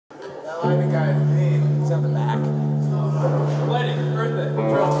I like the guy's name. He's on the back. Wedding, birthday.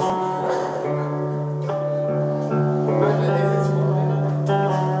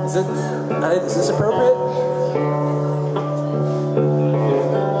 Is this appropriate?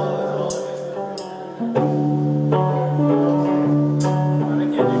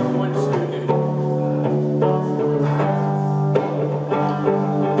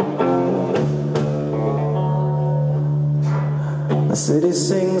 The city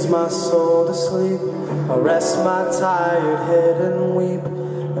sings my soul to sleep. I rest my tired head and weep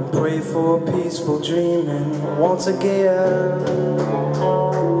and pray for peaceful dreaming once again.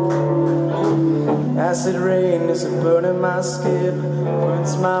 Acid rain is burning my skin,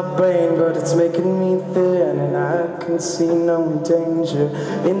 hurts my brain, but it's making me thin, and I can see no danger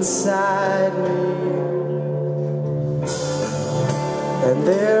inside me. And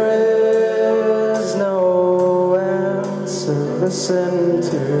there is no answer. Listen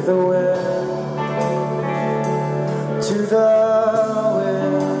to the wind, to the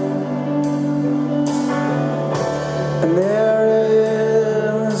wind, and there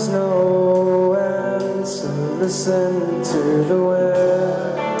is no answer. Listen to the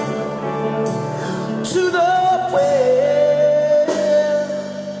wind, to the wind.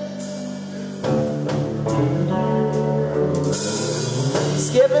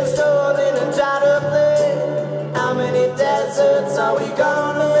 Skipping stones in a dried up lake. How many deserts are we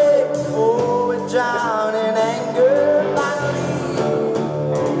gonna make before we drown in anger finally?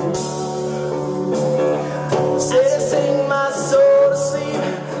 Say, sing my soul to sleep,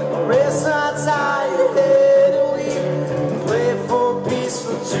 rest my tired head and weep, pray for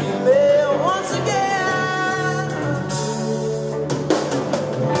peaceful dreaming.